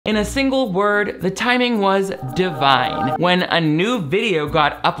In a single word, the timing was divine when a new video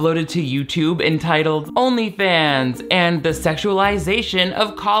got uploaded to YouTube entitled OnlyFans and the Sexualization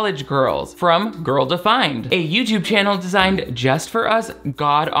of College Girls from Girl Defined, a YouTube channel designed just for us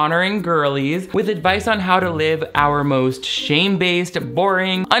God-honoring girlies with advice on how to live our most shame-based,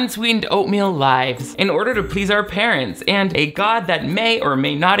 boring, unsweetened oatmeal lives in order to please our parents and a God that may or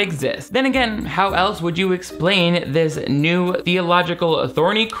may not exist. Then again, how else would you explain this new theological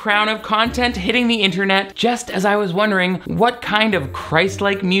thorny crown of content hitting the internet just as I was wondering what kind of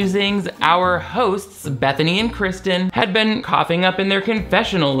Christ-like musings our hosts, Bethany and Kristen, had been coughing up in their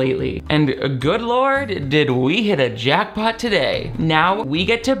confessional lately. And good Lord, did we hit a jackpot today. Now we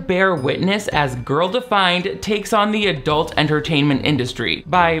get to bear witness as Girl Defined takes on the adult entertainment industry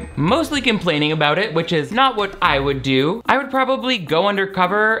by mostly complaining about it, which is not what I would do. I would probably go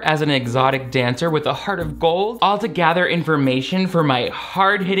undercover as an exotic dancer with a heart of gold, all to gather information for my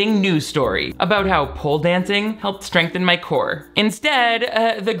hard-hitting news story about how pole dancing helped strengthen my core.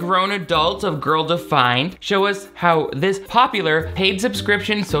 Instead, the grown adults of Girl Defined show us how this popular paid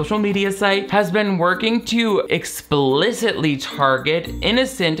subscription social media site has been working to explicitly target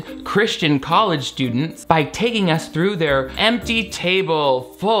innocent Christian college students by taking us through their empty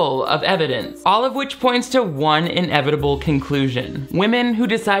table full of evidence, all of which points to one inevitable conclusion. Women who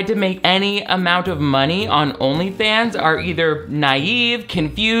decide to make any amount of money on OnlyFans are either naive,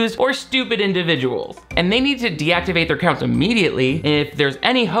 confused, or stupid individuals, and they need to deactivate their accounts immediately if there's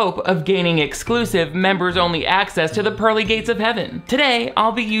any hope of gaining exclusive members-only access to the pearly gates of heaven. Today,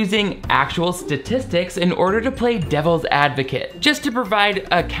 I'll be using actual statistics in order to play devil's advocate, just to provide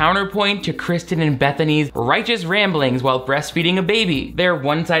a counterpoint to Kristen and Bethany's righteous ramblings while breastfeeding a baby, their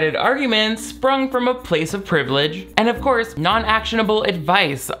one-sided arguments sprung from a place of privilege, and of course, non-actionable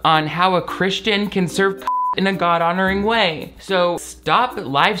advice on how a Christian can serve in a God-honoring way. So stop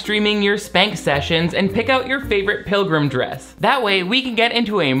live streaming your spank sessions and pick out your favorite pilgrim dress. That way we can get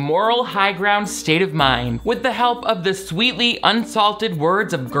into a moral high ground state of mind with the help of the sweetly unsalted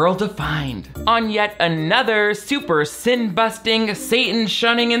words of Girl Defined on yet another super sin-busting,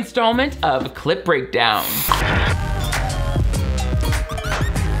 Satan-shunning installment of Clip Breakdown.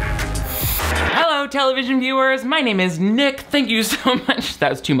 Hello, television viewers. My name is Nick. Thank you so much. That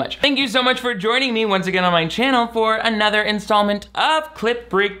was too much. Thank you so much for joining me once again on my channel for another installment of Clip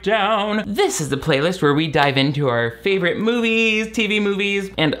Breakdown. This is the playlist where we dive into our favorite movies, TV movies,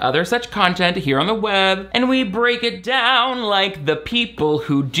 and other such content here on the web, and we break it down like the people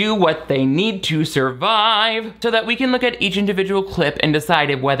who do what they need to survive, so that we can look at each individual clip and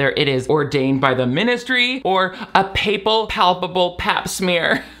decide whether it is ordained by the ministry or a papal palpable pap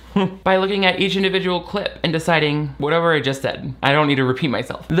smear. By looking at each individual clip and deciding whatever I just said. I don't need to repeat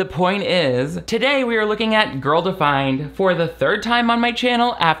myself. The point is, today we are looking at Girl Defined for the third time on my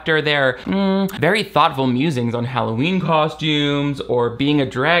channel after their very thoughtful musings on Halloween costumes or being a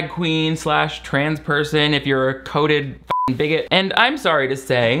drag queen / trans person if you're a coded bigot. And I'm sorry to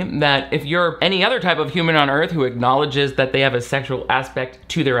say that if you're any other type of human on earth who acknowledges that they have a sexual aspect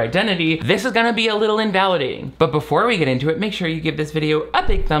to their identity, this is gonna be a little invalidating. But before we get into it, make sure you give this video a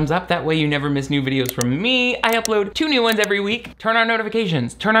big thumbs up. That way you never miss new videos from me. I upload 2 new ones every week. Turn on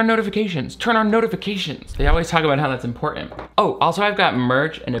notifications, turn on notifications, turn on notifications. They always talk about how that's important. Oh, also I've got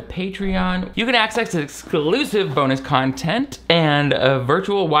merch and a Patreon. You can access exclusive bonus content and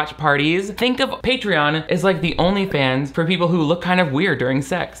virtual watch parties. Think of Patreon as like the OnlyFans for people who look kind of weird during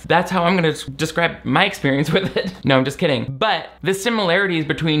sex. That's how I'm gonna describe my experience with it. No, I'm just kidding. But the similarities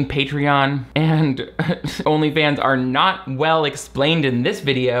between Patreon and OnlyFans are not well explained in this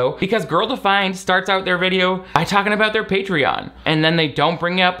video because Girl Defined starts out their video by talking about their Patreon, and then they don't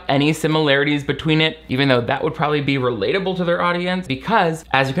bring up any similarities between it, even though that would probably be relatable to their audience, because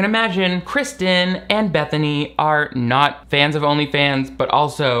as you can imagine, Kristen and Bethany are not fans of OnlyFans, but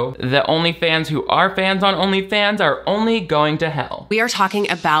also the OnlyFans who are fans on OnlyFans are only going to hell. We are talking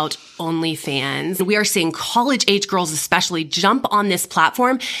about OnlyFans. We are seeing college-age girls especially jump on this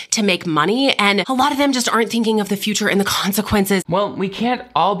platform to make money, and a lot of them just aren't thinking of the future and the consequences. Well, we can't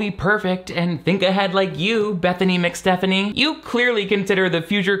all be perfect and think ahead like you, Bethany McStephanie. You clearly consider the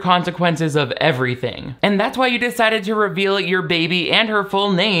future consequences of everything. And that's why you decided to reveal your baby and her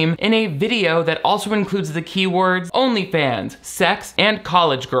full name in a video that also includes the keywords OnlyFans, sex, and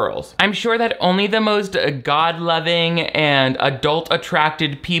college girls. I'm sure that only the most God-loving young and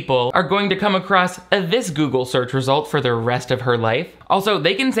adult-attracted people are going to come across this Google search result for the rest of her life. Also,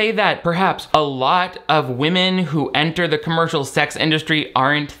 they can say that perhaps a lot of women who enter the commercial sex industry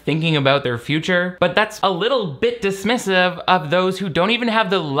aren't thinking about their future, but that's a little bit dismissive of those who don't even have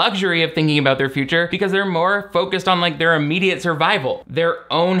the luxury of thinking about their future because they're more focused on like their immediate survival, their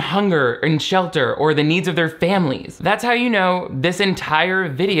own hunger and shelter, or the needs of their families. That's how you know this entire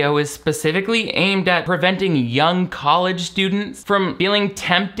video is specifically aimed at preventing young college students from feeling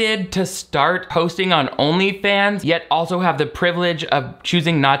tempted to start posting on OnlyFans, yet also have the privilege of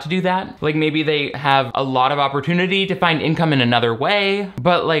choosing not to do that. Like maybe they have a lot of opportunity to find income in another way,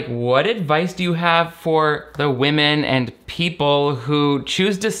 but like what advice do you have for the women and people who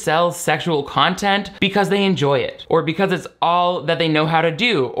choose to sell sexual content because they enjoy it, or because it's all that they know how to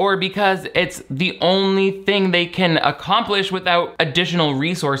do, or because it's the only thing they can accomplish without additional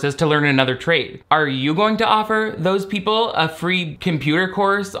resources to learn another trade? Are you going to offer those people a free computer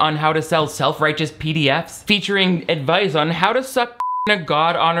course on how to sell self-righteous PDFs featuring advice on how to suck in a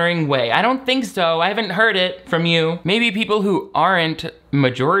God-honoring way? I don't think so. I haven't heard it from you. Maybe people who aren't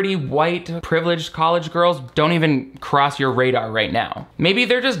majority white privileged college girls don't even cross your radar right now. Maybe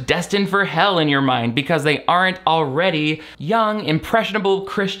they're just destined for hell in your mind because they aren't already young, impressionable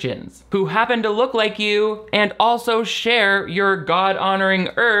Christians who happen to look like you and also share your God-honoring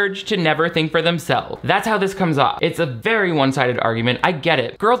urge to never think for themselves. That's how this comes off. It's a very one-sided argument. I get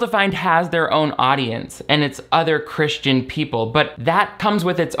it. Girl Defined has their own audience and it's other Christian people, but that comes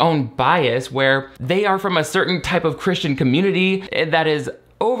with its own bias where they are from a certain type of Christian community that is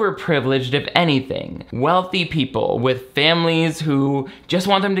overprivileged, if anything. Wealthy people with families who just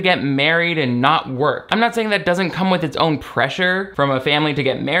want them to get married and not work. I'm not saying that doesn't come with its own pressure from a family to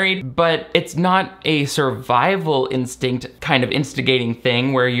get married, but it's not a survival instinct kind of instigating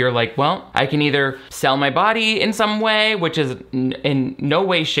thing where you're like, well, I can either sell my body in some way, which is in no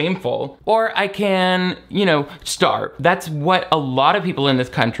way shameful, or I can, you know, starve. That's what a lot of people in this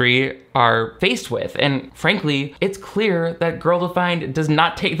country are faced with. And frankly, it's clear that Girl Defined does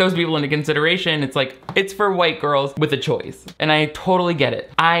not take those people into consideration. It's like, it's for white girls with a choice. And I totally get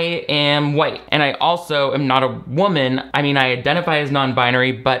it. I am white, and I also am not a woman. I mean, I identify as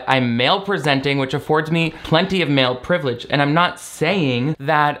non-binary, but I'm male presenting, which affords me plenty of male privilege. And I'm not saying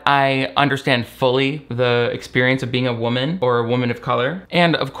that I understand fully the experience of being a woman or a woman of color.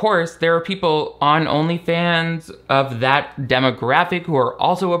 And of course, there are people on OnlyFans of that demographic who are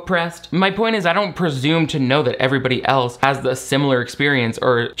also oppressed. My point is, I don't presume to know that everybody else has the similar experience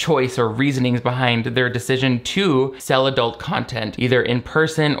or choice or reasonings behind their decision to sell adult content, either in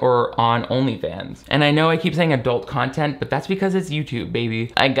person or on OnlyFans. And I know I keep saying adult content, but that's because it's YouTube,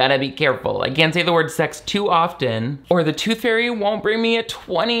 baby. I gotta be careful. I can't say the word sex too often, or the tooth fairy won't bring me a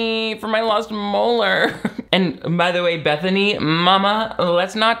 20 for my lost molar. And by the way, Bethany, mama,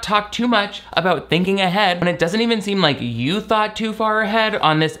 let's not talk too much about thinking ahead when it doesn't even seem like you thought too far ahead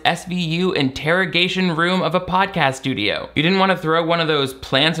on this SVU interrogation room of a podcast studio. You didn't want to throw one of those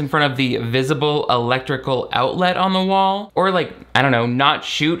plants in front of the visible electrical outlet on the wall? Or like, I don't know, not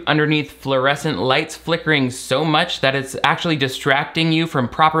shoot underneath fluorescent lights flickering so much that it's actually distracting you from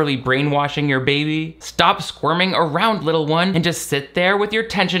properly brainwashing your baby? Stop squirming around, little one, and just sit there with your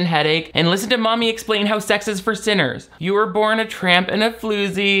tension headache and listen to mommy explain how sex is for sinners. You were born a tramp and a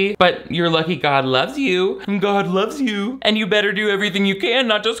floozy, but you're lucky God loves you, and God loves you, and you better do everything you can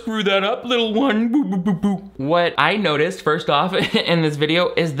not to screw that up, little one. Boo, boo, boo, boo. What I noticed first off in this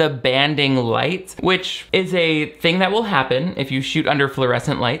video is the banding lights, which is a thing that will happen if you shoot under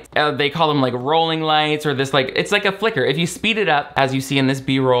fluorescent lights. They call them like rolling lights, or this like, it's like a flicker. If you speed it up, as you see in this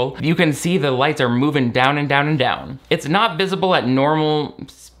B-roll, you can see the lights are moving down and down and down. It's not visible at normal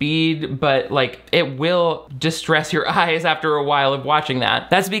speed, but like it will distress your eyes after a while of watching that.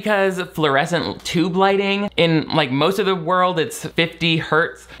 That's because fluorescent tube lighting in like most of the world, it's 50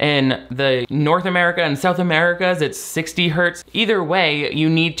 hertz. In the North America and South Americas, it's 60 hertz. Either way, you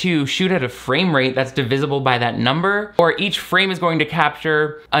need to shoot at a frame rate that's divisible by that number, or each frame is going to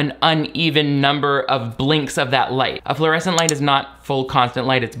capture an uneven number of blinks of that light. A fluorescent light is not full constant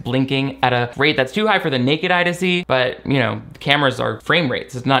light, it's blinking at a rate that's too high for the naked eye to see, but you know, cameras are frame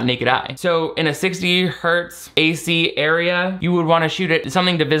rates, it's not naked eye. So in a 60 hertz AC area, you would want to shoot it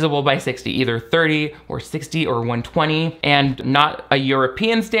something divisible by 60, either 30 or 60 or 120, and not a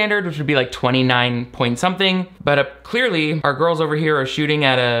European standard, which would be like 29 point something, But clearly our girls over here are shooting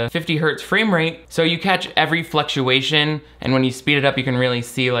at a 50 hertz frame rate, so you catch every fluctuation, and when you speed it up you can really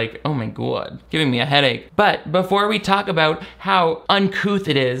see like, oh my god, giving me a headache. But before we talk about how uncouth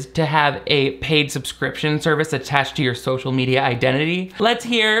it is to have a paid subscription service attached to your social media identity, let's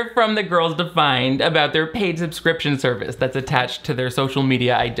hear from the Girls Defined about their paid subscription service that's attached to their social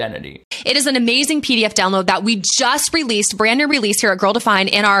media identity. It is an amazing PDF download that we just released, brand new release here at Girl Defined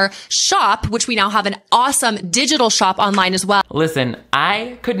in our shop, which we now have an awesome digital shop online as well. Listen,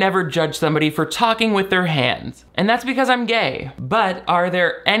 I could never judge somebody for talking with their hands, and that's because I'm gay. But are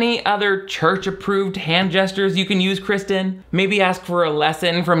there any other church-approved hand gestures you can use, Kristen? Maybe ask for a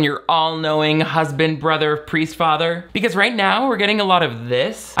lesson from your all-knowing husband, brother, priest, father? Because right now we're getting a lot of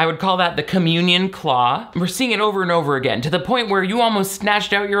this. I would call that the communion claw. We're seeing it over and over again, to the point where you almost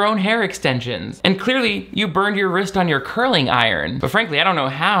snatched out your own hair extensions. And clearly you burned your wrist on your curling iron. But frankly, I don't know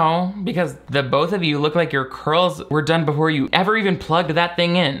how, because the both of you look like your curls were done before you ever even plugged that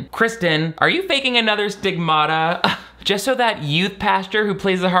thing in. Kristen, are you faking another stigmata? Just so that youth pastor who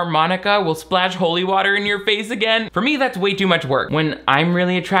plays the harmonica will splash holy water in your face again? For me, that's way too much work. When I'm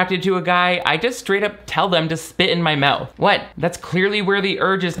really attracted to a guy, I just straight up tell them to spit in my mouth. What? That's clearly where the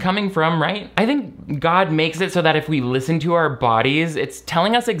urge is coming from, right? I think God makes it so that if we listen to our bodies, it's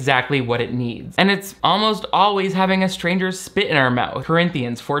telling us exactly what it needs. And it's almost always having a stranger spit in our mouth.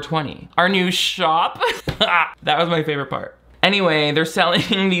 Corinthians 4:20. Our new shop? That was my favorite part. Anyway, they're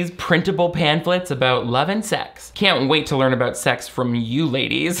selling these printable pamphlets about love and sex. Can't wait to learn about sex from you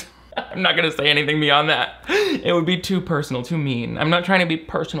ladies. I'm not gonna say anything beyond that. It would be too personal, too mean. I'm not trying to be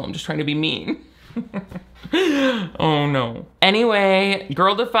personal, I'm just trying to be mean. Oh no. Anyway,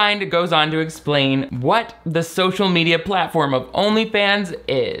 Girl Defined goes on to explain what the social media platform of OnlyFans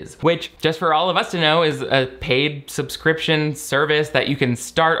is, which, just for all of us to know, is a paid subscription service that you can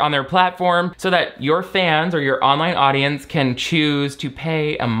start on their platform so that your fans or your online audience can choose to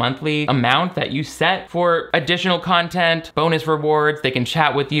pay a monthly amount that you set for additional content, bonus rewards, they can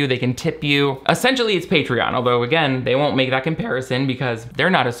chat with you, they can tip you. Essentially, it's Patreon, although again, they won't make that comparison because they're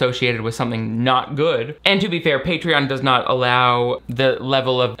not associated with something not good. And to be fair, Patreon does not allow the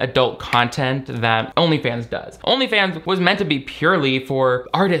level of adult content that OnlyFans does. OnlyFans was meant to be purely for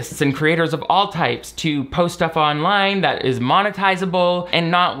artists and creators of all types to post stuff online that is monetizable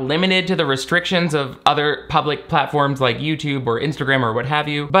and not limited to the restrictions of other public platforms like YouTube or Instagram or what have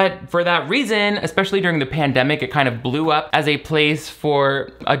you. But for that reason, especially during the pandemic, it kind of blew up as a place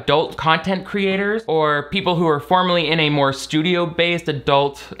for adult content creators or people who are formerly in a more studio-based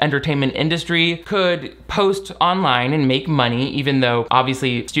adult entertainment industry could post online and make money, even though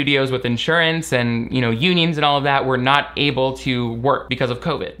obviously studios with insurance and, you know, unions and all of that were not able to work because of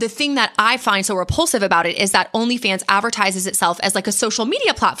COVID. The thing that I find so repulsive about it is that OnlyFans advertises itself as like a social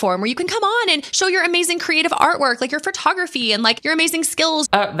media platform where you can come on and show your amazing creative artwork, like your photography and like your amazing skills.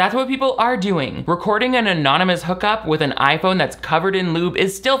 That's what people are doing. Recording an anonymous hookup with an iPhone that's covered in lube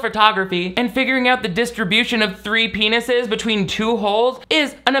is still photography, and figuring out the distribution of 3 penises between 2 holes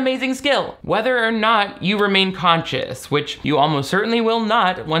is an amazing skill. Whether or not you remain conscious, which you almost certainly will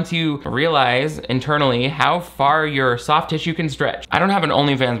not once you realize internally how far your soft tissue can stretch. I don't have an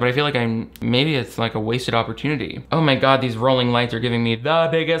OnlyFans, but I feel like maybe it's like a wasted opportunity. Oh my God, these rolling lights are giving me the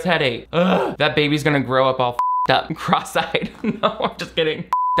biggest headache. Ugh, that baby's gonna grow up all up, cross-eyed. No, I'm just kidding.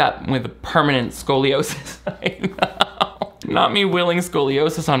 Up with permanent scoliosis. I know. Not me willing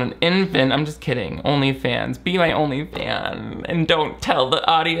scoliosis on an infant. I'm just kidding. OnlyFans. Be my OnlyFan. And don't tell the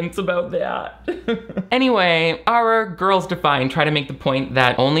audience about that. Anyway, our Girls Defined try to make the point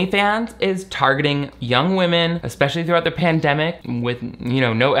that OnlyFans is targeting young women, especially throughout the pandemic, with, you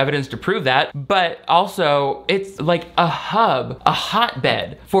know, no evidence to prove that. But also, it's like a hub, a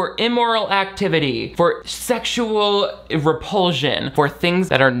hotbed for immoral activity, for sexual repulsion, for things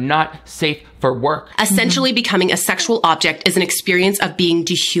that are not safe for work. Essentially, becoming a sexual object is an experience of being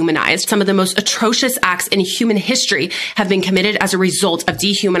dehumanized. Some of the most atrocious acts in human history have been committed as a result of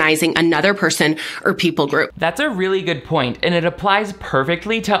dehumanizing another person or people group. That's a really good point, and it applies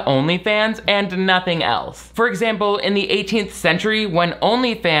perfectly to OnlyFans and nothing else. For example, in the 18th century, when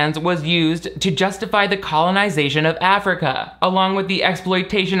OnlyFans was used to justify the colonization of Africa, along with the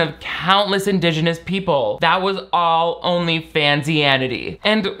exploitation of countless indigenous people, that was all OnlyFansianity.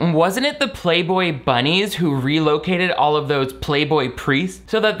 And wasn't it the Playboy bunnies who relocated all of those Playboy priests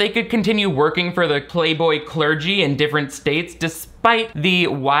so that they could continue working for the Playboy clergy in different states despite despite the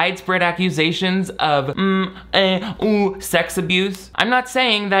widespread accusations of sex abuse. I'm not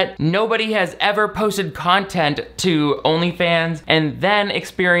saying that nobody has ever posted content to OnlyFans and then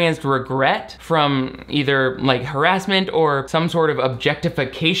experienced regret from either like harassment or some sort of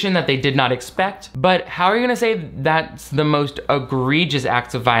objectification that they did not expect. But how are you gonna say that's the most egregious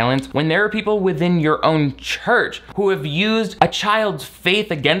acts of violence when there are people within your own church who have used a child's faith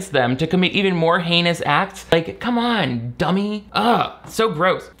against them to commit even more heinous acts? Like, come on, dummy. Ugh, so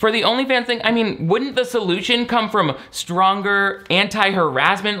gross. For the OnlyFans thing, I mean, wouldn't the solution come from stronger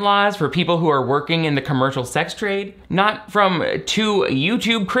anti-harassment laws for people who are working in the commercial sex trade? Not from two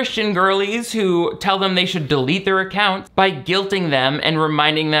YouTube Christian girlies who tell them they should delete their accounts by guilting them and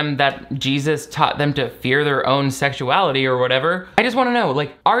reminding them that Jesus taught them to fear their own sexuality or whatever. I just wanna know,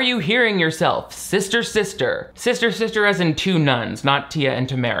 like, are you hearing yourself? Sister, sister. Sister, sister as in two nuns, not Tia and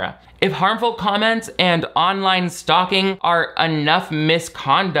Tamara. If harmful comments and online stalking are enough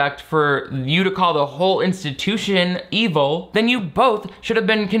misconduct for you to call the whole institution evil, then you both should have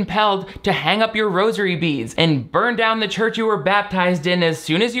been compelled to hang up your rosary beads and burn down the church you were baptized in as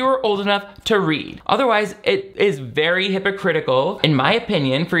soon as you were old enough to read. Otherwise, it is very hypocritical, in my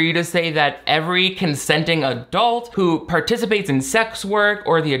opinion, for you to say that every consenting adult who participates in sex work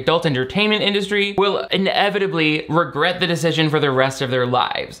or the adult entertainment industry will inevitably regret the decision for the rest of their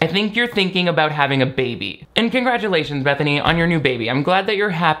lives. I think you're thinking about having a baby. And congratulations, Bethany, on your new baby. I'm glad that you're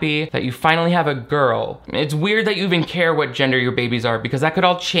happy that you finally have a girl. It's weird that you even care what gender your babies are, because that could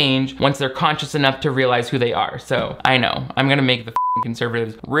all change once they're conscious enough to realize who they are. So I know, I'm gonna make the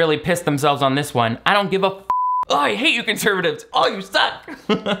conservatives really piss themselves on this one. I don't give a oh, I hate you conservatives. Oh, you suck.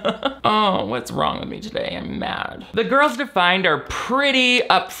 Oh, what's wrong with me today? I'm mad. The girls defined are pretty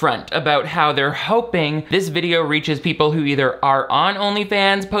upfront about how they're hoping this video reaches people who either are on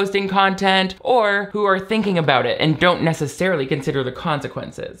OnlyFans posting content or who are thinking about it and don't necessarily consider the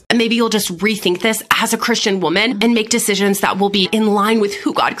consequences. And maybe you'll just rethink this as a Christian woman and make decisions that will be in line with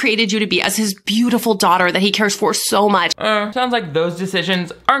who God created you to be as his beautiful daughter that he cares for so much. Sounds like those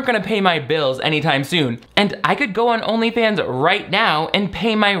decisions aren't gonna pay my bills anytime soon. And I could go on OnlyFans right now and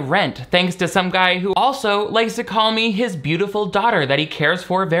pay my rent thanks to some guy who also likes to call me his beautiful daughter that he cares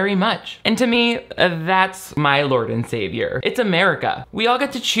for very much. And to me, that's my Lord and Savior. It's America. We all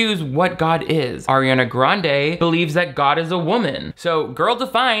get to choose what God is. Ariana Grande believes that God is a woman. So Girl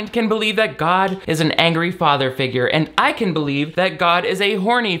Defined can believe that God is an angry father figure, and I can believe that God is a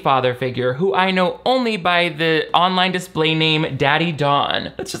horny father figure who I know only by the online display name Daddy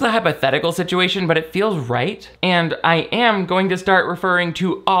Don. It's just a hypothetical situation, but it feels right. And I am going to start referring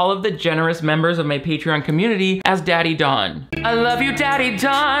to all of the generous members of my Patreon community as Daddy Don. I love you, Daddy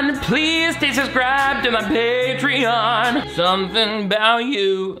Don. Please stay subscribed to my Patreon. Something about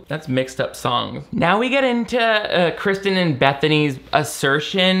you. That's mixed up songs. Now we get into Kristen and Bethany's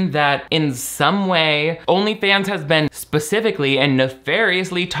assertion that in some way, OnlyFans has been specifically and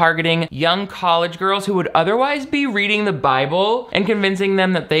nefariously targeting young college girls who would otherwise be reading the Bible and convincing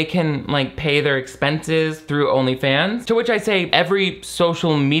them that they can like pay their expenses through OnlyFans. To which I say every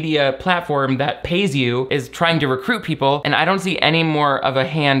social media platform that pays you is trying to recruit people, and I don't see any more of a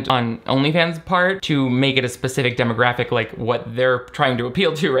hand on OnlyFans' part to make it a specific demographic like what they're trying to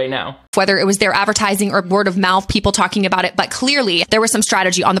appeal to right now. Whether it was their advertising or word of mouth, people talking about it, but clearly there was some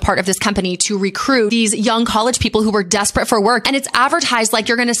strategy on the part of this company to recruit these young college people who were desperate for work, and it's advertised like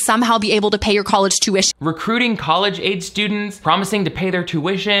you're gonna somehow be able to pay your college tuition. Recruiting college-age students, promising to pay their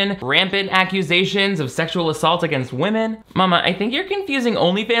tuition, rampant accusations of sexual assault against women. Mama, I think you're confusing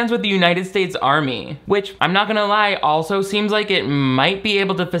OnlyFans with the United States Army, which, I'm not gonna lie, also seems like it might be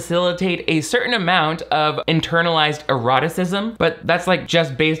able to facilitate a certain amount of internalized eroticism, but that's like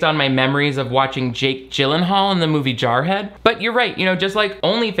just based on my memories of watching Jake Gyllenhaal in the movie Jarhead. But you're right, you know, just like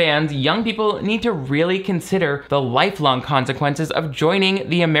OnlyFans, young people need to really consider the lifelong consequences of joining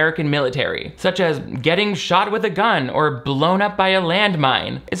the American military, such as getting shot with a gun or blown up by a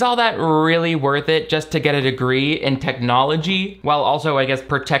landmine. Is all that really worth it just to get a degree in technology, while also, I guess,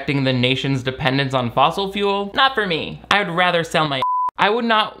 protecting the nation's dependence on fossil fuel? Not for me. I would rather sell my I would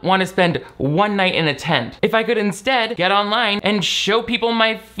not want to spend one night in a tent if I could instead get online and show people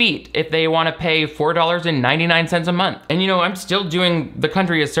my feet if they want to pay $4.99 a month. And you know, I'm still doing the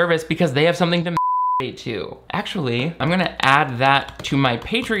country a service because they have something to pay too. Actually, I'm gonna add that to my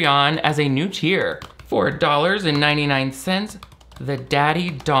Patreon as a new tier. $4.99, the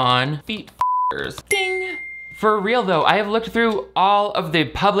Daddy Don feet f***ers. Ding! For real though, I have looked through all of the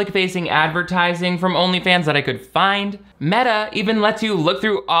public-facing advertising from OnlyFans that I could find. Meta even lets you look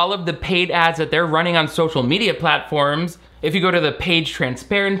through all of the paid ads that they're running on social media platforms, If you go to the page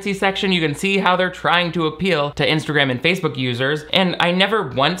transparency section, you can see how they're trying to appeal to Instagram and Facebook users, and I never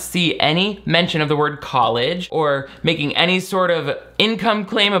once see any mention of the word college or making any sort of income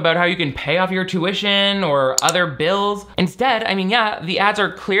claim about how you can pay off your tuition or other bills. Instead, I mean, yeah, the ads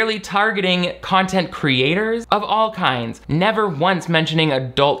are clearly targeting content creators of all kinds, never once mentioning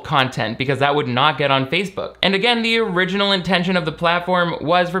adult content because that would not get on Facebook. And again, the original intention of the platform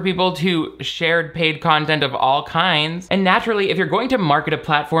was for people to share paid content of all kinds. And naturally, if you're going to market a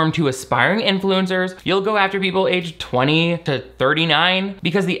platform to aspiring influencers, you'll go after people aged 20 to 39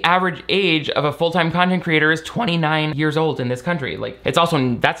 because the average age of a full-time content creator is 29 years old in this country. Like, it's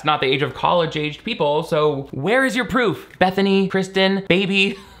also, that's not the age of college-aged people, so where is your proof? Bethany, Kristen,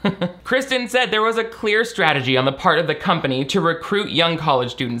 baby. Kristen said there was a clear strategy on the part of the company to recruit young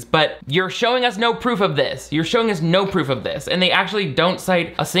college students, but you're showing us no proof of this. You're showing us no proof of this. And they actually don't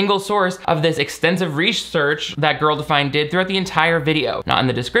cite a single source of this extensive research that Girl Defined did throughout the entire video. Not in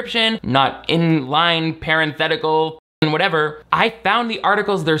the description, not in line, parenthetical, and whatever. I found the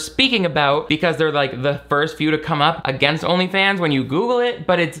articles they're speaking about because they're like the first few to come up against OnlyFans when you Google it,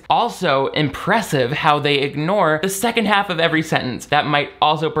 but it's also impressive how they ignore the second half of every sentence that might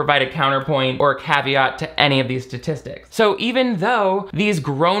also provide a counterpoint or a caveat to any of these statistics. So even though these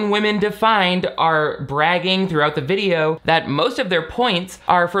grown women defined are bragging throughout the video that most of their points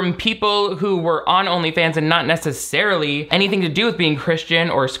are from people who were on OnlyFans and not necessarily anything to do with being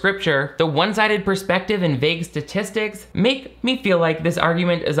Christian or scripture, the one-sided perspective and vague statistics make me feel like this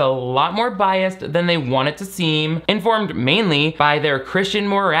argument is a lot more biased than they want it to seem, informed mainly by their Christian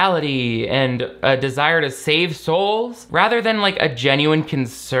morality and a desire to save souls, rather than like a genuine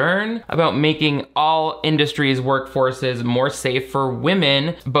concern about making all industries' workforces more safe for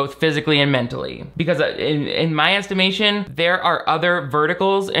women, both physically and mentally. Because in my estimation, there are other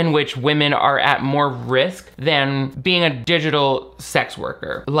verticals in which women are at more risk than being a digital sex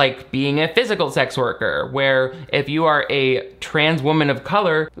worker, like being a physical sex worker, where if you are a trans woman of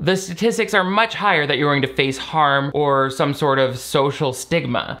color, the statistics are much higher that you're going to face harm or some sort of social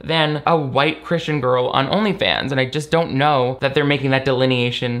stigma than a white Christian girl on OnlyFans. And I just don't know that they're making that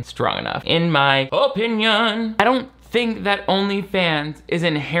delineation strong enough. In my opinion, I don't think that OnlyFans is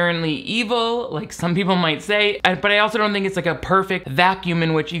inherently evil, like some people might say, but I also don't think it's like a perfect vacuum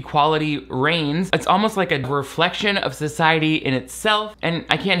in which equality reigns. It's almost like a reflection of society in itself, and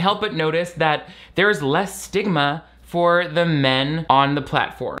I can't help but notice that there's less stigma for the men on the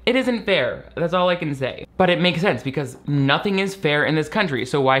platform. It isn't fair, that's all I can say. But it makes sense because nothing is fair in this country,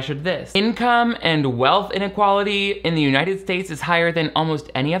 so why should this? Income and wealth inequality in the United States is higher than almost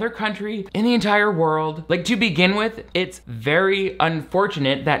any other country in the entire world. Like, to begin with, it's very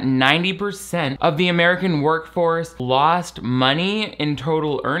unfortunate that 90% of the American workforce lost money in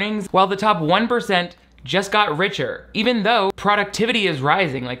total earnings, while the top 1% just got richer, even though productivity is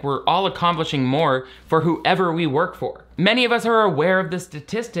rising. Like, we're all accomplishing more for whoever we work for. Many of us are aware of the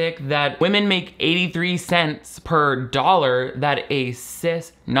statistic that women make 83 cents per dollar that a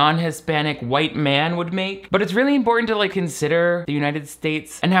cis, non-Hispanic white man would make. But it's really important to like consider the United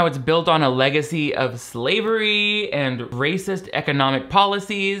States and how it's built on a legacy of slavery and racist economic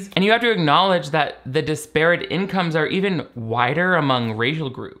policies. And you have to acknowledge that the disparate incomes are even wider among racial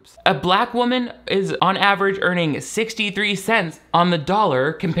groups. A black woman is on average earning 63 cents on the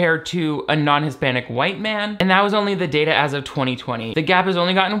dollar compared to a non-Hispanic white man. And that was only the data as of 2020. The gap has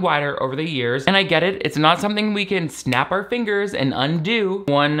only gotten wider over the years, and I get it, it's not something we can snap our fingers and undo.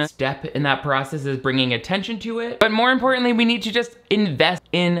 One step in that process is bringing attention to it, but more importantly, we need to just invest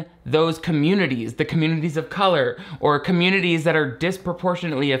in those communities, the communities of color, or communities that are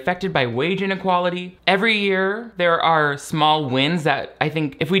disproportionately affected by wage inequality. Every year, there are small wins that I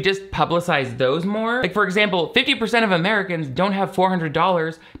think if we just publicize those more, like for example, 50% of Americans don't have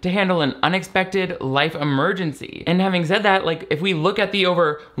 $400 to handle an unexpected life emergency. And having said that, like if we look at the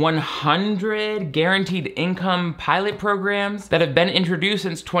over 100 guaranteed income pilot programs that have been introduced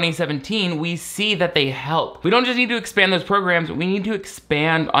since 2017, we see that they help. We don't just need to expand those programs, we need to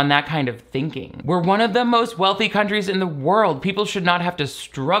expand on that kind of thinking. We're one of the most wealthy countries in the world. People should not have to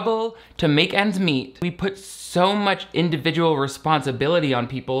struggle to make ends meet. We put so much individual responsibility on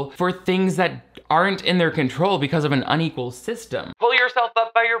people for things that aren't in their control because of an unequal system. Pull yourself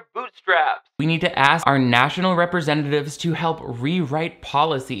up by your bootstraps. We need to ask our national representatives to help rewrite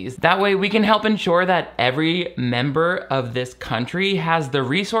policies. That way we can help ensure that every member of this country has the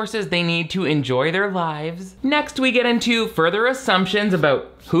resources they need to enjoy their lives. Next, we get into further assumptions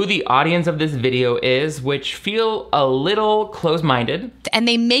about who the audience of this video is, which feel a little close-minded. And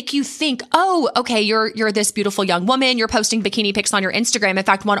they make you think, oh, okay, you're this beautiful young woman, you're posting bikini pics on your Instagram. In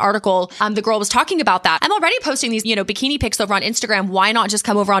fact, one article, the girl was talking about that. I'm already posting these, bikini pics over on Instagram. Why not just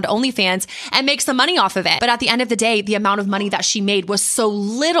come over onto OnlyFans and make some money off of it? But at the end of the day, the amount of money that she made was so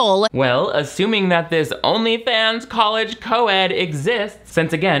little. Well, assuming that this OnlyFans college co-ed exists,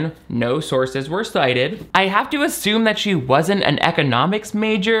 since again, no sources were cited, I have to assume that she wasn't an economics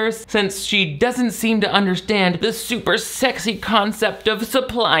major, since she doesn't seem to understand the super sexy concept of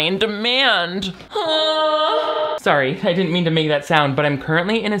supply and demand. Sorry, I didn't mean to make that sound, but I'm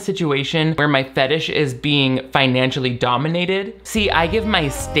currently in a situation where my fetish is being financially dominated. See, I give my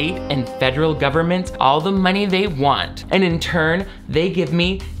state and federal government all the money they want, and in turn, they give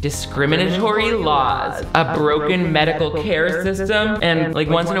me discriminatory laws, a broken medical care system, and like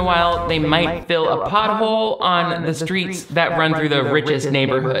once in a while, they might fill a pothole on the streets that run through the richest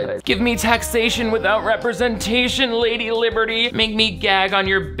neighborhoods. Give me taxation without representation, Lady Liberty. Make me gag on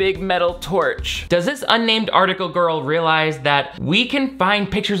your big metal torch. Does this unnamed article girl realize that we can find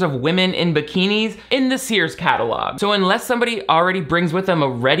pictures of women in bikinis in the Sears catalog? So unless somebody already brings with them a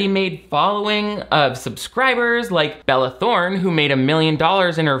ready-made following of subscribers like Bella Thorne, who made $1 million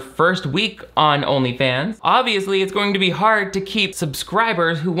in her first week on OnlyFans, obviously it's going to be hard to keep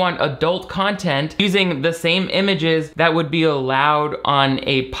subscribers who want adult content using the same images that would be allowed on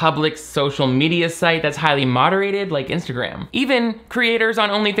a public social media site that's highly moderated like Instagram. Even creators on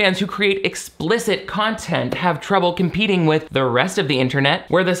OnlyFans who create explicit content have trouble competing with the rest of the internet,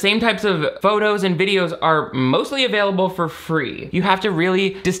 where the same types of photos and videos are mostly available for free. You have to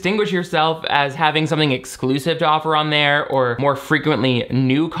really distinguish yourself as having something exclusive to offer on there, or more frequently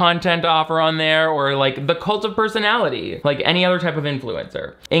new content to offer on there, or like the cult of personality, like any other type of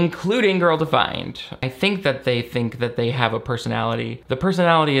influencer, including Girl Defined. I think that they have a personality. The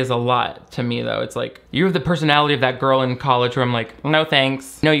personality is a lot to me though. It's like, you have the personality of that girl in college where I'm like, no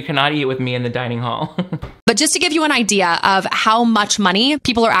thanks. No, you cannot eat with me in the dining hall. But just to give you an idea of how much money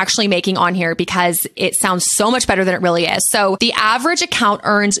people are actually making on here, because it sounds so much better than it really is. So the average account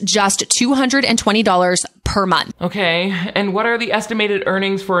earns just $220 per month. Okay, and what are the estimated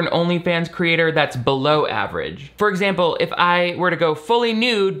earnings for an OnlyFans creator that's below average? For example, if I were to go fully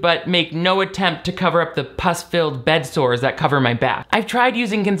nude but make no attempt to cover up the pus-filled bed sores that cover my back. I've tried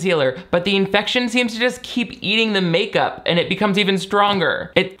using concealer, but the infection seems to just keep eating the makeup and it becomes even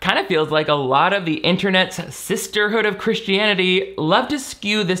stronger. It kind of feels like a lot of the internet's sisterhood of Christianity love to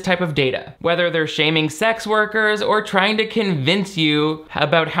skew this type of data, whether they're shaming sex workers or trying to convince you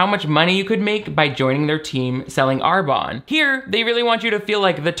about how much money you could make by joining their team selling Arbonne. Here, they really want you to feel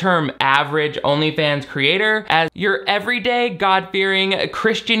like the term average OnlyFans creator as your everyday God-fearing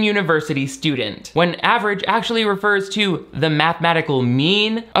Christian university student, when average actually refers to the mathematical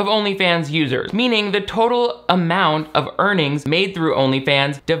mean of OnlyFans users, meaning the total amount of earnings made through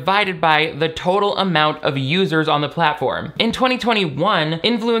OnlyFans divided by the total amount of users on the platform. In 2021,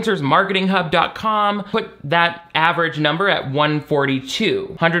 influencersmarketinghub.com put that average number at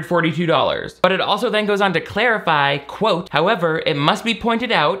 $142. But it also then goes on to clarify, quote, however, it must be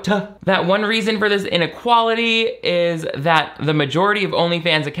pointed out that one reason for this inequality is that the majority of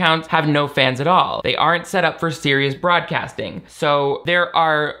OnlyFans accounts have no fans at all. They aren't set up for serious broadcasting. So there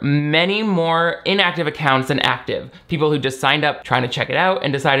are many more inactive accounts than active. People who just signed up trying to check it out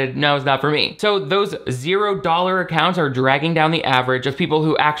and decided, no, it's not for me. So those $0 accounts are dragging down the average of people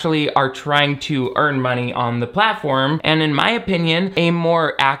who actually are trying to earn money on the platform. And in my opinion, a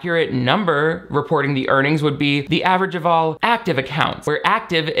more accurate number reporting the earnings would be the average of all active accounts, where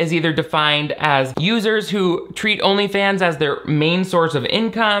active is either defined as users who treat OnlyFans as their main source of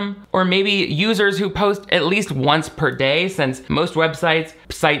income, or maybe users who post at least once per day, since most websites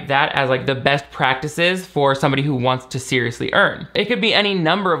cite that as like the best practices for somebody who wants to seriously earn. It could be any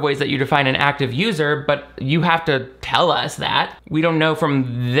number of ways that you define an active user, but you have to tell us that. We don't know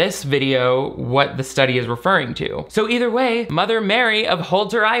from this video what the study is referring to. So either way, Mother Mary of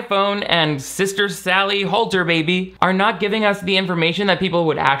Hold Her iPhone and Sister Sally Hold Her Baby are not giving us the information that people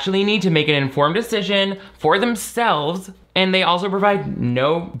would actually need to make an informed decision for themselves, and they also provide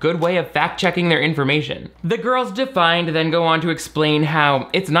no good way of fact-checking their information. The Girls Defined then go on to explain how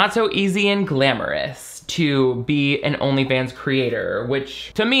it's not so easy and glamorous wants to be an OnlyFans creator,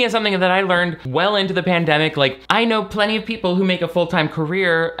 which to me is something that I learned well into the pandemic. Like, I know plenty of people who make a full-time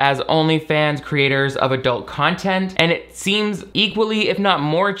career as OnlyFans creators of adult content, and it seems equally, if not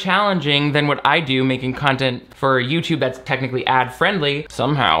more challenging than what I do making content for YouTube that's technically ad-friendly.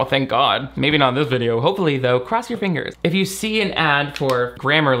 Somehow, thank God. Maybe not in this video. Hopefully though, cross your fingers. If you see an ad for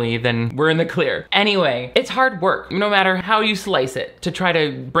Grammarly, then we're in the clear. Anyway, it's hard work, no matter how you slice it, to try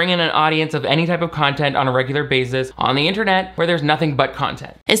to bring in an audience of any type of content on a regular basis on the internet where there's nothing but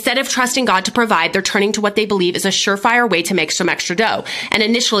content. Instead of trusting God to provide, they're turning to what they believe is a surefire way to make some extra dough. And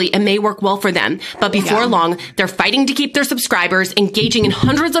initially, it may work well for them, but before long, they're fighting to keep their subscribers, engaging in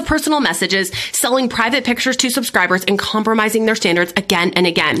hundreds of personal messages, selling private pictures to subscribers, and compromising their standards again and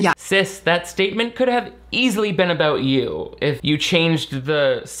again. Yeah. Sis, that statement could have easily been about you if you changed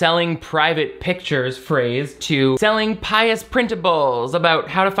the selling private pictures phrase to selling pious printables about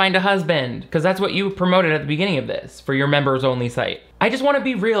how to find a husband, because that's what you promoted at the beginning of this for your members only site. I just want to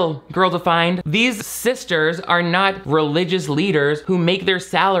be real, Girl Defined. These sisters are not religious leaders who make their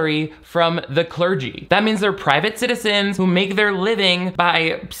salary from the clergy. That means they're private citizens who make their living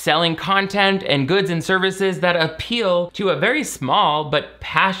by selling content and goods and services that appeal to a very small but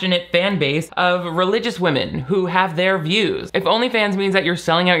passionate fan base of religious women who have their views. If OnlyFans means that you're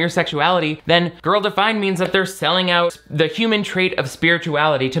selling out your sexuality, then Girl Defined means that they're selling out the human trait of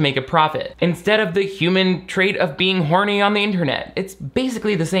spirituality to make a profit, instead of the human trait of being horny on the internet. It's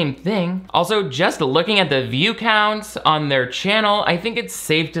basically the same thing. Also, just looking at the view counts on their channel, I think it's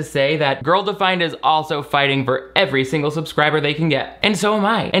safe to say that Girl Defined is also fighting for every single subscriber they can get. And so am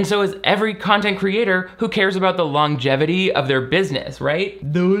I. And so is every content creator who cares about the longevity of their business, right?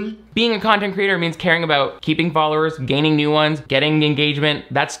 Being a content creator means caring about keeping followers, gaining new ones, getting engagement.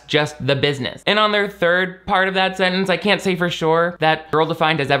 That's just the business. And on their third part of that sentence, I can't say for sure that Girl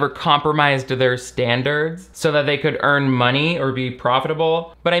Defined has ever compromised their standards so that they could earn money or be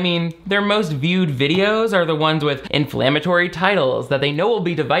profitable. But I mean, their most viewed videos are the ones with inflammatory titles that they know will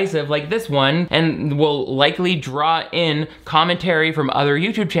be divisive, like this one, and will likely draw in commentary from other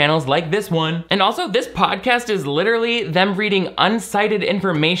YouTube channels like this one. And also, this podcast is literally them reading uncited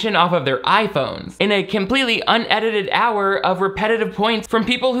information off of their iPhones in a completely unedited hour of repetitive points from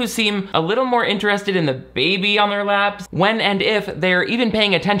people who seem a little more interested in the baby on their laps, when and if they're even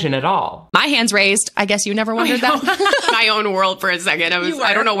paying attention at all. My hand's raised. I guess you never wondered that. My own world for a second.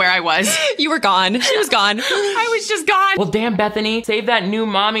 I don't know where I was. You were gone. She was gone. I was just gone. Well, damn, Bethany, save that new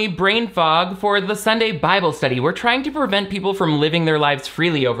mommy brain fog for the Sunday Bible study. We're trying to prevent people from living their lives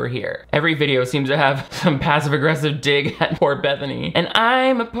freely over here. Every video seems to have some passive-aggressive dig at poor Bethany. And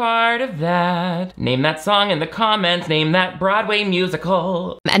I'm a part of that. Name that song in the comments. Name that Broadway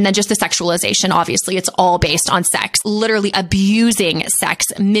musical. And then just the sexualization, obviously, it's all based on sex. Literally abusing sex,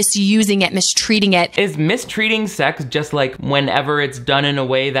 misusing it, mistreating it. Is mistreating sex just like whenever it's done in a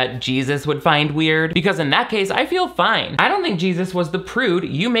way that Jesus would find weird? Because in that case, I feel fine. I don't think Jesus was the prude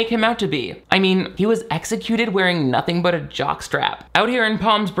you make him out to be. I mean, he was executed wearing nothing but a jockstrap. Out here in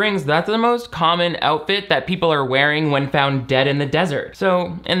Palm Springs, that's the most common outfit that people are wearing when found dead in the desert.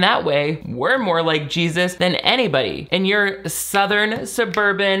 So in that way, we're more like Jesus than anybody in your southern,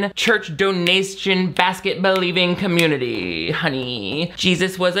 suburban, church donation basket believing community, honey.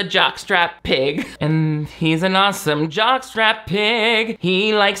 Jesus was a jockstrap pig, and he's an awesome jockstrap pig.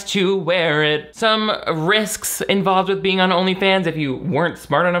 He likes to wear it. Some risks involved with being on OnlyFans if you weren't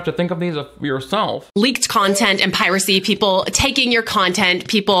smart enough to think of these yourself. Leaked content and piracy, people taking your content,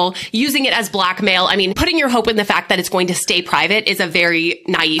 people using it as blackmail. I mean, putting your hope in the fact that it's going to stay private is a very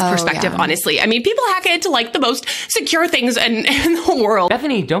naive perspective, honestly. I mean, people hack into like the most secure things in the world.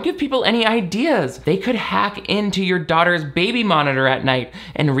 Bethany, don't give people any ideas. They could hack into your daughter's baby monitor at night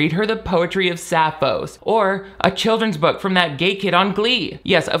and read her the poetry of Sappho's, or a children's book from that gay kid on Glee.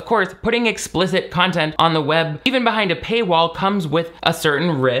 Yes, of course, putting explicit content on the web, even behind a paywall, comes with a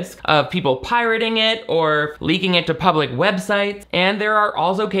certain risk of people pirating it or leaking it to public websites. And there are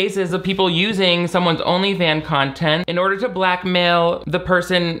also cases of people using someone's OnlyFans content in order to blackmail the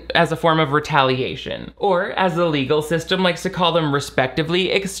person as a form of retaliation, or as the legal system likes to call them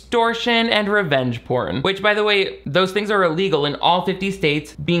respectively, extortion and revenge porn, which, by the way, those things are illegal in all 50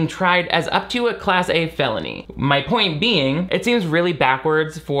 states, being tried as up to a Class A felony. My point being, thing. It seems really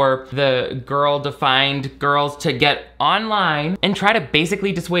backwards for the girl-defined girls to get online and try to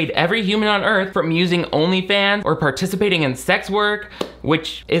basically dissuade every human on earth from using OnlyFans or participating in sex work,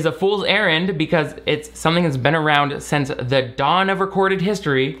 which is a fool's errand because it's something that's been around since the dawn of recorded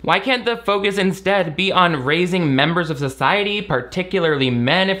history. Why can't the focus instead be on raising members of society, particularly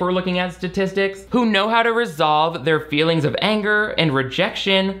men if we're looking at statistics, who know how to resolve their feelings of anger and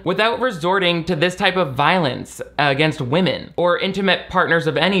rejection without resorting to this type of violence against women or intimate partners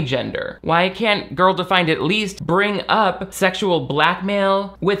of any gender? Why can't Girl Defined at least bring up sexual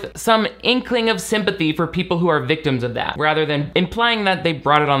blackmail with some inkling of sympathy for people who are victims of that, rather than implying that they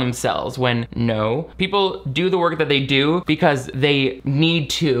brought it on themselves, when no, people do the work that they do because they need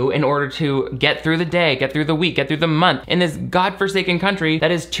to in order to get through the day, get through the week, get through the month in this godforsaken country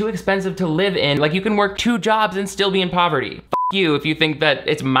that is too expensive to live in. Like, you can work 2 jobs and still be in poverty. You if you think that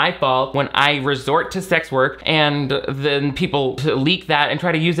it's my fault when I resort to sex work and then people leak that and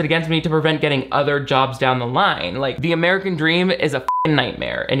try to use it against me to prevent getting other jobs down the line. Like, the American dream is a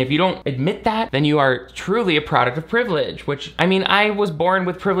nightmare, and if you don't admit that, then you are truly a product of privilege, which, I mean, I was born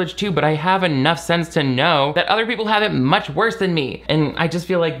with privilege too, but I have enough sense to know that other people have it much worse than me. And I just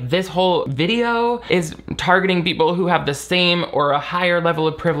feel like this whole video is targeting people who have the same or a higher level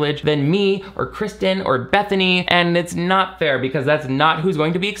of privilege than me or Kristen or Bethany, and it's not fair because that's not who's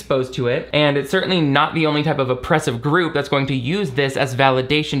going to be exposed to it, and it's certainly not the only type of oppressive group that's going to use this as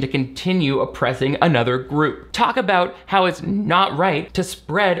validation to continue oppressing another group. Talk about how it's not right to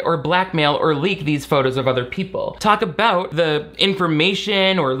spread or blackmail or leak these photos of other people. Talk about the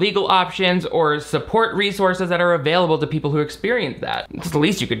information or legal options or support resources that are available to people who experience that. It's the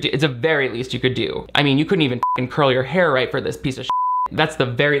least you could do. It's the very least you could do. I mean, you couldn't even curl your hair right for this piece of shit. That's the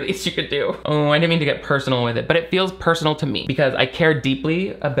very least you could do. Oh, I didn't mean to get personal with it, but it feels personal to me because I care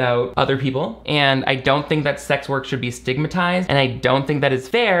deeply about other people, and I don't think that sex work should be stigmatized, and I don't think that it's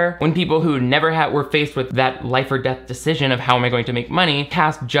fair when people who never were faced with that life or death decision of how am I going to make money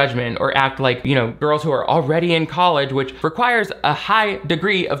cast judgment or act like, you know, girls who are already in college, which requires a high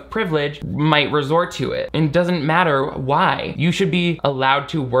degree of privilege, might resort to it. And it doesn't matter why. You should be allowed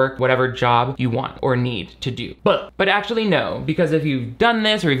to work whatever job you want or need to do. But actually no, because if you've done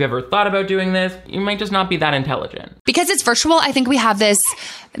this or you've ever thought about doing this, you might just not be that intelligent. Because it's virtual, I think we have this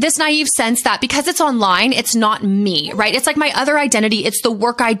naive sense that because it's online, it's not me, right? It's like my other identity. It's the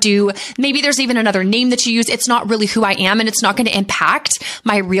work I do. Maybe there's even another name that you use. It's not really who I am, and it's not going to impact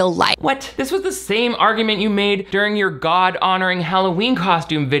my real life. What? This was the same argument you made during your God-honoring Halloween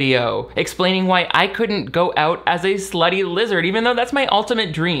costume video, explaining why I couldn't go out as a slutty lizard, even though that's my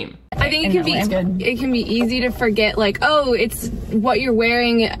ultimate dream. I think it can be easy to forget, like, oh, it's what you're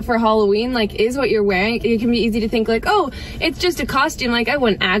wearing for Halloween, like, is what you're wearing. It can be easy to think, like, oh, it's just a costume, like, I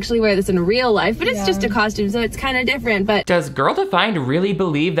wouldn't actually wear this in real life, but it's just a costume, so it's kind of different. But does Girl Defined really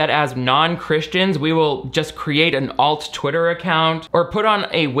believe that as non-Christians we will just create an alt Twitter account or put on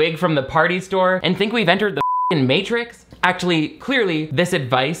a wig from the party store and think we've entered the Matrix? Actually, clearly, this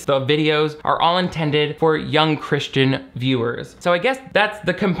advice, the videos, are all intended for young Christian viewers. So I guess that's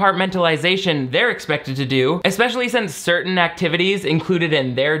the compartmentalization they're expected to do, especially since certain activities included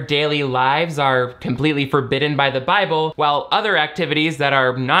in their daily lives are completely forbidden by the Bible, while other activities that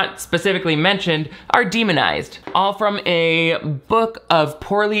are not specifically mentioned are demonized. All from a book of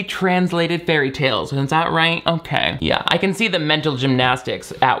poorly translated fairy tales. Is that right? Okay. Yeah, I can see the mental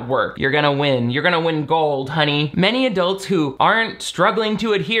gymnastics at work. You're gonna win. You're gonna win gold, honey. Many adults who aren't struggling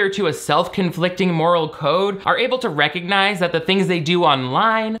to adhere to a self-conflicting moral code are able to recognize that the things they do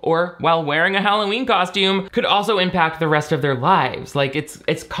online or while wearing a Halloween costume could also impact the rest of their lives. Like,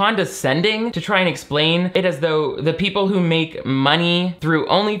 it's condescending to try and explain it as though the people who make money through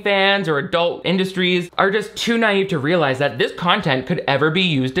OnlyFans or adult industries are just too naive to realize that this content could ever be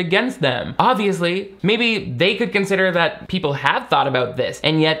used against them. Obviously, maybe they could consider that people have thought about this,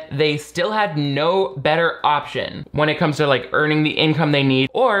 and yet they still had no better option when it comes to like earning the income they need,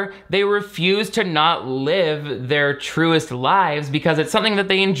 or they refuse to not live their truest lives because it's something that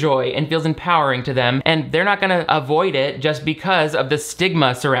they enjoy and feels empowering to them, and they're not gonna avoid it just because of the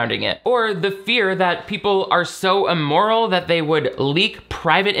stigma surrounding it, or the fear that people are so immoral that they would leak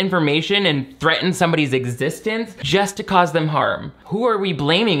private information and threaten somebody's existence just to cause them harm. Who are we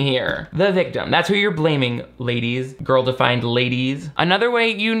blaming here? The victim. That's who you're blaming, ladies. Girl-defined ladies. Another way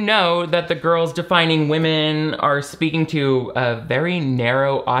you know that the girls defining women are speaking speaking to a very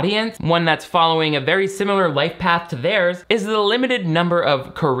narrow audience, one that's following a very similar life path to theirs, is the limited number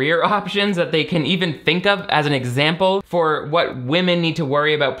of career options that they can even think of as an example for what women need to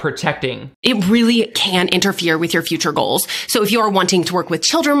worry about protecting. It really can interfere with your future goals. So if you are wanting to work with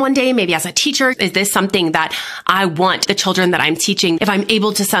children one day, maybe as a teacher, is this something that I want the children that I'm teaching, if I'm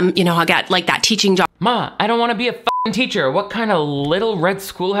able to I'll get like that teaching job. Ma, I don't want to be a teacher. What kind of little red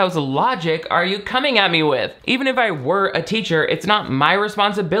schoolhouse logic are you coming at me with? Even if I were a teacher, it's not my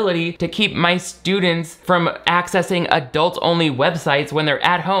responsibility to keep my students from accessing adult-only websites when they're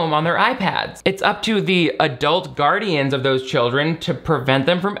at home on their iPads. It's up to the adult guardians of those children to prevent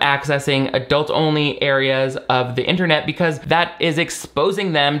them from accessing adult-only areas of the internet, because that is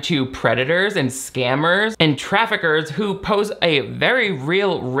exposing them to predators and scammers and traffickers who pose a very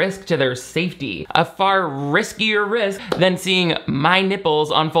real risk to their safety. A far riskier risk than seeing my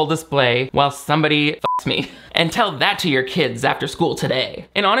nipples on full display while somebody fucks me. And tell that to your kids after school today.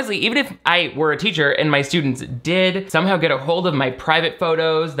 And honestly, even if I were a teacher and my students did somehow get a hold of my private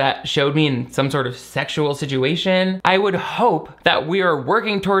photos that showed me in some sort of sexual situation, I would hope that we are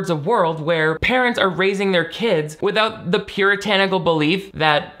working towards a world where parents are raising their kids without the puritanical belief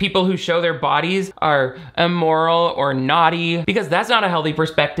that people who show their bodies are immoral or naughty, because that's not a healthy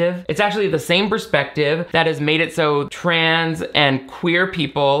perspective. It's actually the same perspective that has made it so trans and queer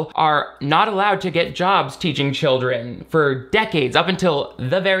people are not allowed to get jobs teaching children for decades, up until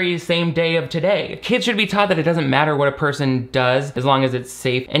the very same day of today. Kids should be taught that it doesn't matter what a person does as long as it's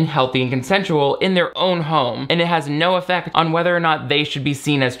safe and healthy and consensual in their own home, and it has no effect on whether or not they should be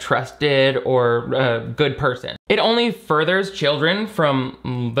seen as trusted or a good person. It only furthers children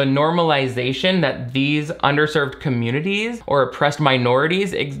from the normalization that these underserved communities or oppressed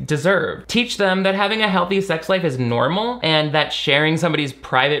minorities deserve. Teach them that having a healthy sex life is normal, and that sharing somebody's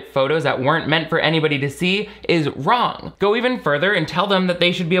private photos that weren't meant for anybody to see is wrong. Go even further and tell them that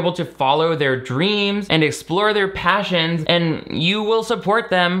they should be able to follow their dreams and explore their passions, and you will support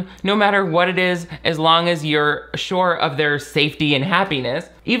them no matter what it is, as long as you're sure of their safety and happiness,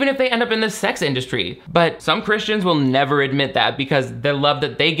 even if they end up in the sex industry. But some Christians will never admit that, because the love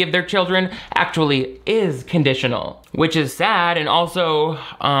that they give their children actually is conditional, which is sad, and also,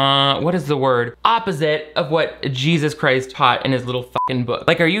 what is the word? Opposite of what Jesus Christ taught in his little fucking book.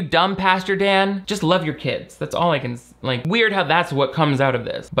 Like, are you dumb, Pastor Dan? Just love your kids. That's all I can, weird how that's what comes out of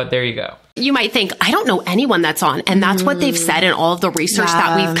this, but there you go. You might think, I don't know anyone that's on. And that's what they've said in all of the research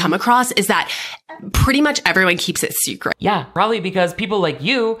that we've come across, is that pretty much everyone keeps it secret. Yeah, probably because people like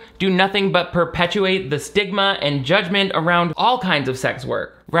you do nothing but perpetuate the stigma and judgment around all kinds of sex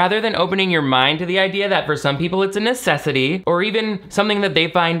work, rather than opening your mind to the idea that for some people it's a necessity, or even something that they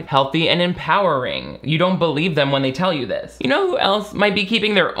find healthy and empowering. You don't believe them when they tell you this. You know who else might be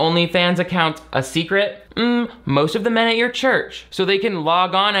keeping their OnlyFans account a secret? Most of the men at your church, so they can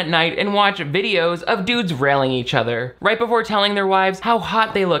log on at night and watch videos of dudes railing each other, right before telling their wives how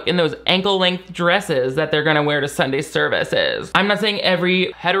hot they look in those ankle-length dresses that they're gonna wear to Sunday services. I'm not saying every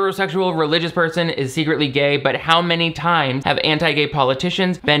heterosexual religious person is secretly gay, but how many times have anti-gay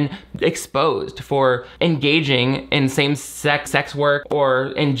politicians been exposed for engaging in same-sex work, or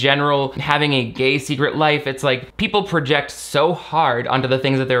in general having a gay secret life? It's like people project so hard onto the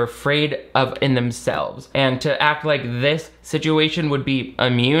things that they're afraid of in themselves. And to act like this situation would be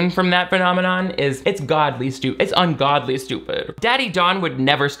immune from that phenomenon it's ungodly stupid. Daddy Don would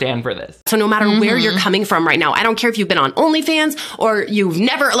never stand for this. So no matter where you're coming from right now, I don't care if you've been on OnlyFans or you've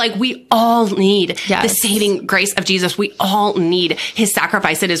never, we all need the saving grace of Jesus. We all need his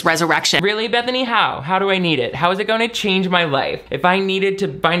sacrifice and his resurrection. Really, Bethany? How? How do I need it? How is it going to change my life? If I needed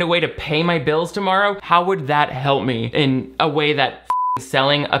to find a way to pay my bills tomorrow, how would that help me in a way that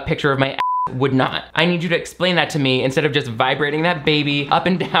selling a picture of my would not? I need you to explain that to me, instead of just vibrating that baby up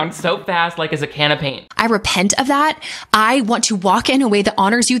and down so fast like it's a can of paint. I repent of that. I want to walk in a way that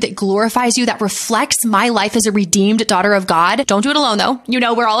honors you, that glorifies you, that reflects my life as a redeemed daughter of God. Don't do it alone though. You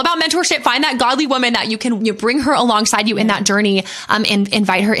know, we're all about mentorship. Find that godly woman that you bring her alongside you in that journey, and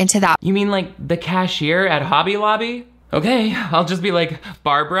invite her into that. You mean like the cashier at Hobby Lobby? Okay, I'll just be like,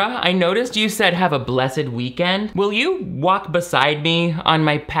 Barbara, I noticed you said have a blessed weekend. Will you walk beside me on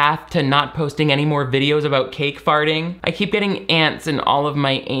my path to not posting any more videos about cake farting? I keep getting ants in all of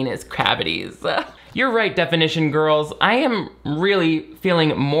my anus cavities. You're right, definition girls. I am really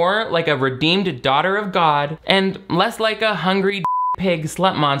feeling more like a redeemed daughter of God and less like a hungry pig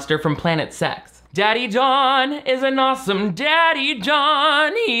slut monster from Planet Sex. Daddy Don is an awesome Daddy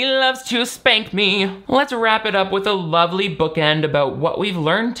Don. He loves to spank me. Let's wrap it up with a lovely bookend about what we've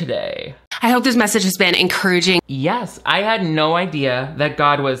learned today. I hope this message has been encouraging. Yes, I had no idea that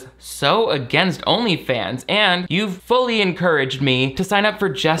God was so against OnlyFans, and you've fully encouraged me to sign up for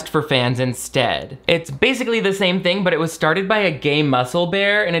Just for Fans instead. It's basically the same thing, but it was started by a gay muscle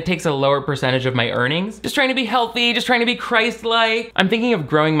bear, and it takes a lower percentage of my earnings. Just trying to be healthy, just trying to be Christ-like. I'm thinking of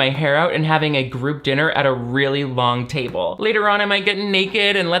growing my hair out and having a group dinner at a really long table. Later on, I might get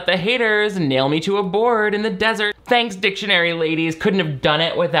naked and let the haters nail me to a board in the desert. Thanks, dictionary ladies. Couldn't have done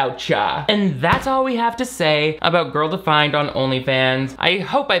it without ya. And that's all we have to say about Girl Defined on OnlyFans. I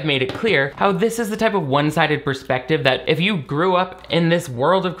hope I've made it clear how this is the type of one-sided perspective that if you grew up in this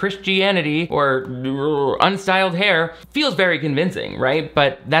world of Christianity or unstyled hair, feels very convincing, right?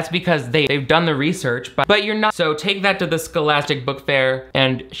 But that's because they've done the research, but you're not. So take that to the Scholastic Book Fair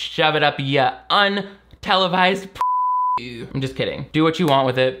and shove it up ya untelevised. I'm just kidding. Do what you want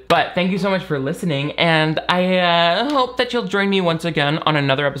with it. But thank you so much for listening, and I hope that you'll join me once again on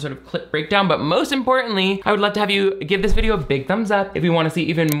another episode of Clip Breakdown. But most importantly, I would love to have you give this video a big thumbs up if you want to see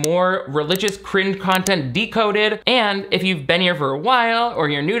even more religious cringe content decoded. And if you've been here for a while or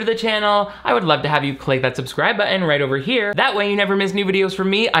you're new to the channel, I would love to have you click that subscribe button right over here. That way you never miss new videos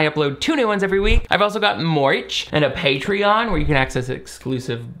from me. I upload 2 new ones every week. I've also got merch and a Patreon where you can access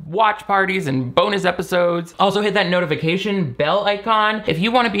exclusive watch parties and bonus episodes. Also hit that notification bell icon if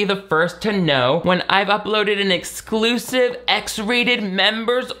you want to be the first to know when I've uploaded an exclusive X-rated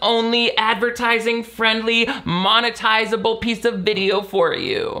members only advertising friendly monetizable piece of video for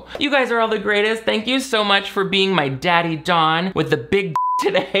you. You guys are all the greatest. Thank you so much for being my daddy Don with the big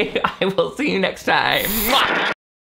today. I will see you next time. Mwah!